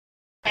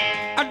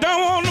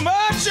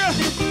want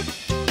you,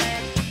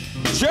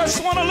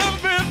 just want a little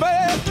bit,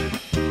 babe.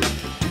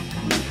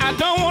 I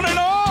don't want it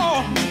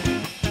all,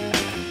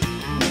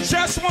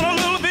 just want a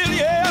little bit,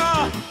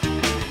 yeah.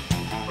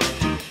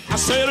 I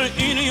said a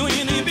teeny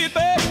weeny bit,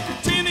 babe,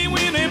 teeny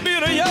weeny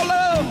bit of your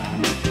love.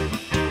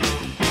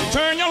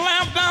 Turn your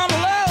lamp down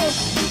low,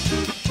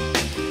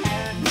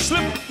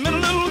 slip me a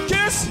little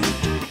kiss.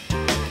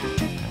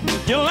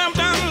 Your lamp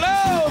down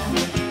low,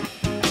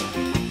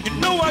 you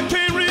know I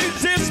can't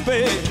resist,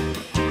 babe.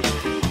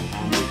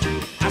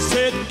 I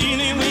said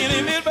teeny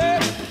weeny bit,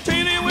 babe,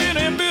 teeny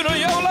weeny bit of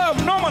your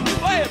love. Norman,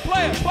 play it,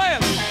 play it, play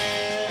it.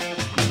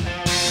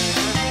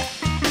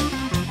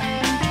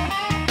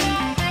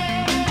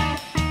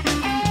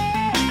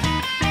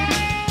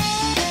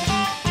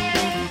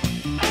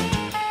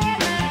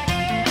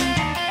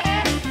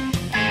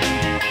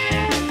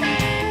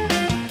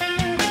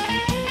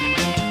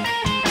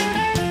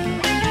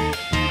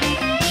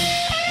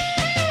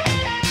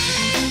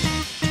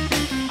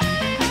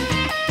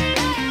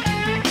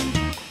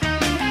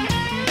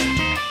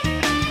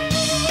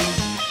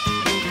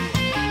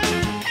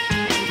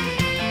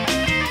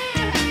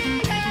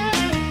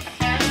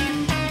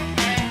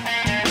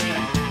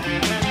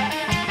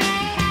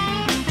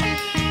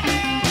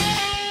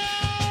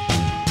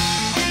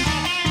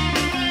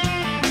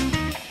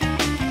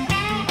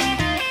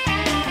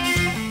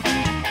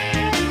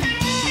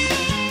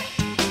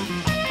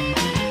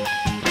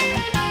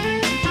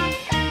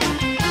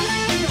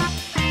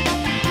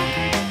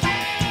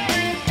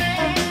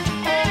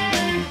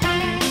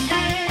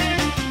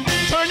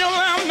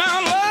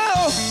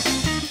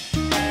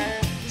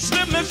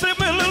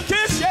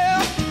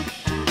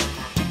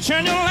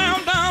 Turn your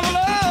lamp down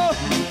low,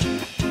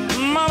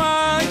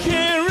 mama, I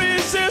can't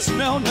resist,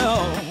 no,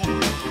 no.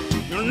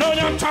 You know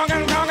you're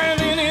talking,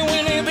 teeny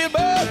weeny bit,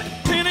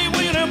 teeny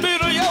weeny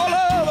bit of your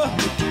love.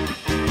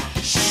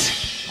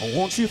 Shh, I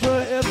want you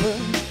forever,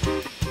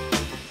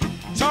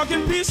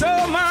 talking peace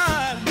of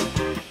mind.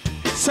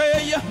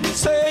 Say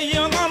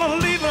you're gonna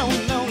leave, no,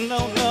 no,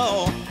 no,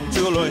 no,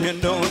 until the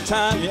end of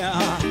time,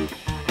 yeah.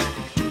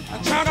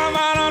 Talk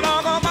about it,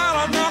 talk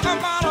about it, talk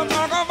about it,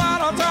 talk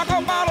about it, talk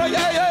about it,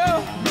 yeah, yeah.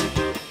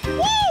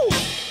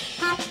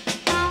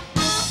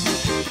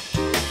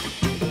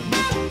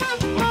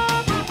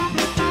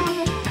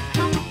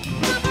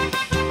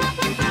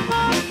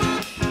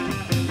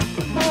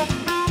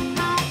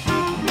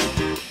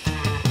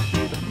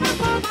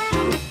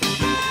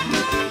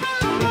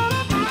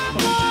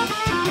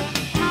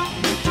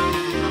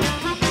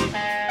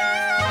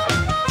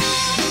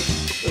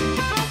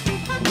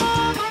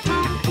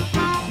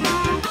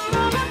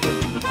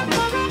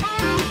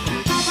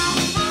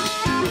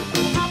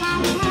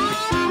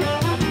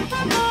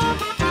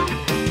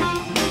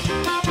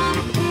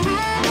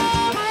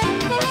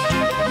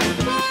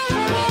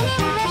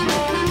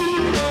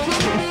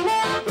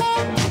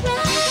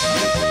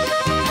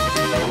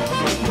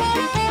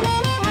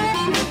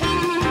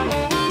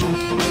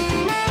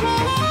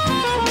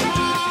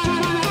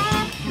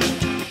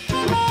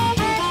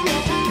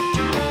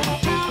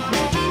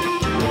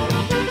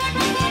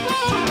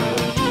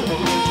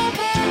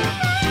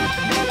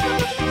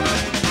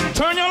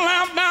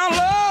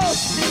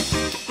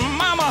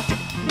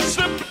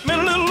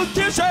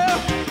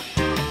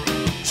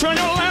 Turn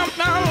your lamp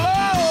down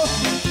low.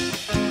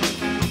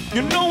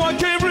 You know I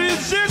can't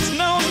resist,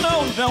 no,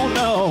 no, no,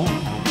 no.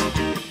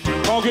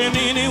 Talking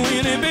teeny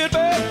weeny bit,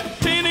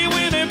 teeny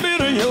weeny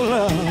bit of your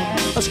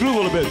love. Let's groove a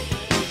little bit.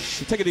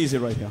 Take it easy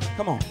right here.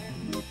 Come on.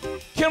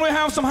 Can we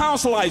have some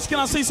house lights? Can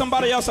I see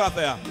somebody else out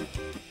there?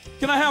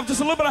 Can I have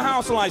just a little bit of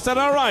house lights? Is that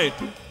all right?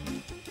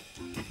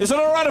 Is it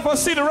all right if I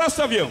see the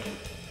rest of you?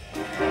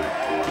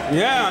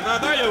 Yeah, now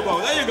there you go,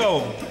 there you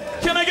go.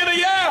 Can I get a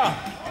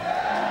yeah?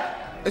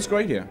 It's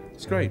great here.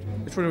 It's great.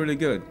 It's really, really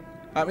good.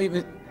 I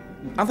mean,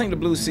 I think the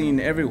blues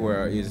scene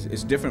everywhere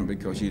is different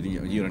because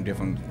you're in a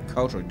different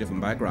culture, a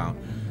different background.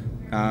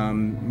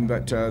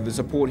 But the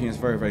support here is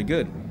very, very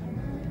good.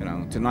 You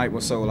know, tonight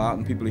was sold out,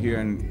 and people here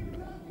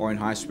are in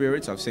high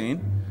spirits. I've seen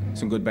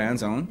some good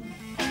bands on.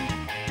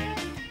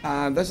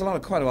 There's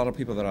quite a lot of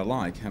people that I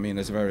like. I mean,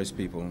 there's various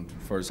people.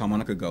 As far as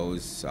harmonica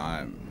goes,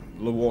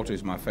 Lil Walter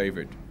is my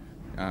favorite.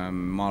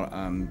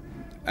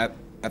 At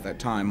that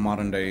time,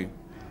 modern day.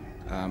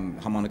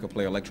 Harmonica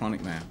player,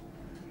 electronic man.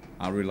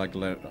 I really like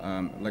the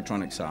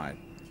electronic side.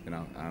 You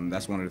know,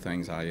 that's one of the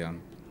things I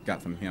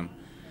got from him.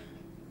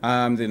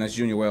 Then there's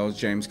Junior Wells,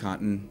 James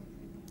Cotton,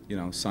 you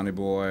know, Sonny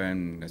Boy,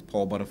 and there's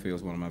Paul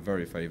Butterfield's one of my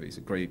very favorites.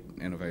 He's a great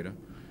innovator.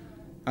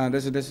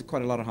 There's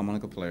quite a lot of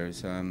harmonica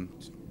players.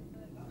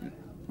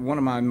 One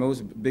of my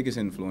biggest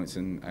influence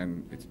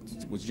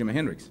was Jimi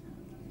Hendrix.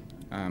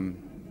 You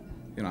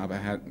know, I've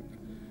had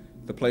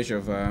the pleasure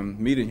of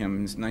meeting him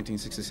in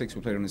 1966.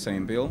 We played on the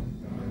same bill.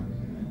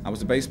 I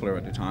was a bass player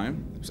at the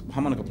time. I was a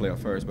harmonica player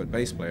first, but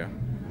bass player.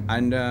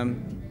 And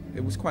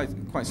it was quite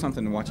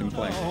something to watch him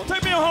play.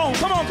 Take me home,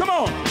 come on, come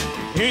on.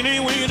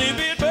 Teeny weeny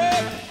bit,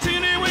 babe,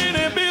 teeny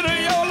weeny bit of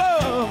your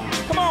love.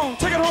 Come on,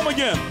 take it home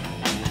again.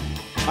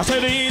 I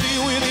said teeny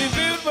weeny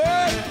bit,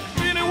 babe,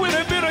 teeny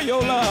weeny bit of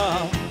your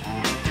love.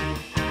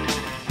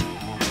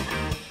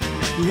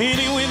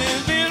 Teeny weeny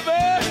bit,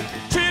 baby,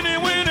 teeny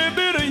weeny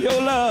bit of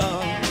your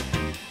love.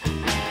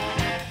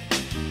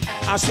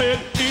 I said,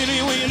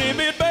 teeny weeny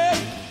bit, baby,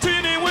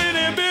 teeny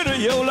weeny bit of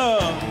your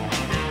love.